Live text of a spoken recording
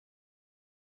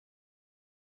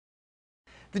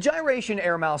The Gyration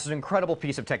AirMouse is an incredible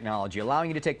piece of technology, allowing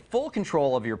you to take full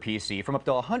control of your PC from up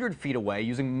to 100 feet away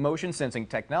using motion sensing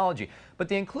technology. But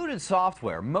the included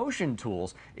software,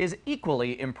 Motiontools, is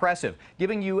equally impressive,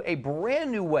 giving you a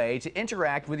brand new way to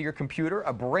interact with your computer,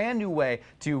 a brand new way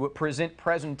to present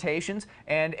presentations,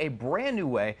 and a brand new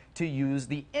way to use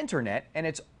the internet. And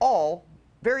it's all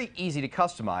very easy to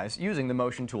customize using the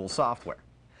Motiontools software.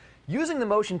 Using the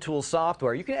Motiontools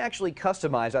software, you can actually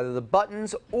customize either the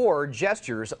buttons or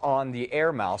gestures on the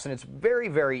AirMouse, and it's very,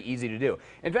 very easy to do.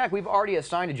 In fact, we've already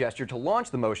assigned a gesture to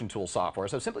launch the Motiontools software,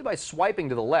 so simply by swiping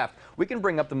to the left, we can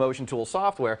bring up the Motiontools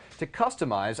software to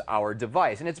customize our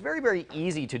device, and it's very, very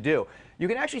easy to do. You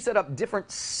can actually set up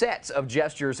different sets of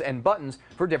gestures and buttons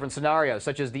for different scenarios,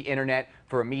 such as the internet,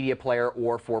 for a media player,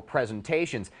 or for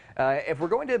presentations. We're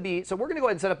going to go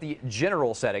ahead and set up the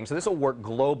general setting, so this will work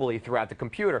globally throughout the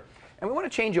computer. And we want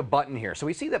to change a button here. So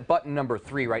we see that button number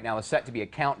 3 right now is set to be a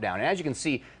countdown. And as you can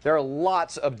see, there are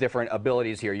lots of different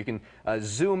abilities here. You can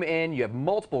zoom in. You have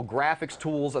multiple graphics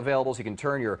tools available, so you can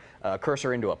turn your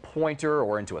cursor into a pointer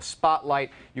or into a spotlight.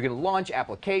 You can launch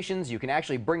applications. You can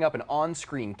actually bring up an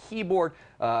on-screen keyboard,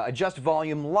 adjust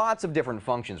volume, lots of different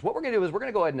functions. What we're going to do is we're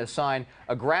going to go ahead and assign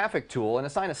a graphic tool and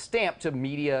assign a stamp to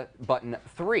media button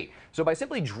 3. So by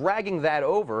simply dragging that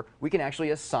over, we can actually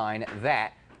assign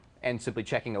that, and simply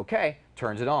checking OK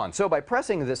turns it on. So by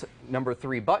pressing this number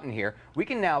 3 button here, we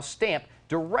can now stamp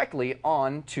directly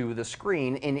onto the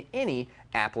screen in any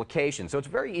application. So it's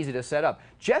very easy to set up.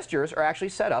 Gestures are actually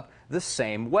set up the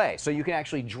same way. So you can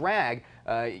actually drag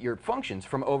your functions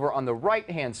from over on the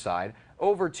right-hand side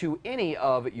over to any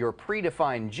of your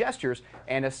predefined gestures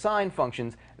and assign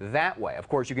functions that way. Of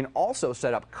course, you can also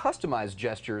set up customized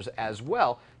gestures as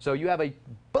well, so you have a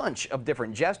bunch of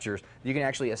different gestures that you can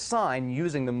actually assign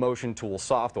using the Motiontools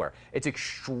software. It's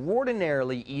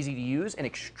extraordinarily easy to use and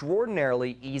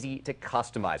extraordinarily easy to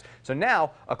customize. So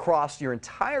now, across your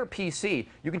entire PC,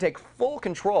 you can take full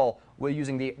control with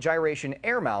using the Gyration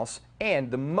AirMouse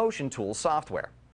and the Motiontools software.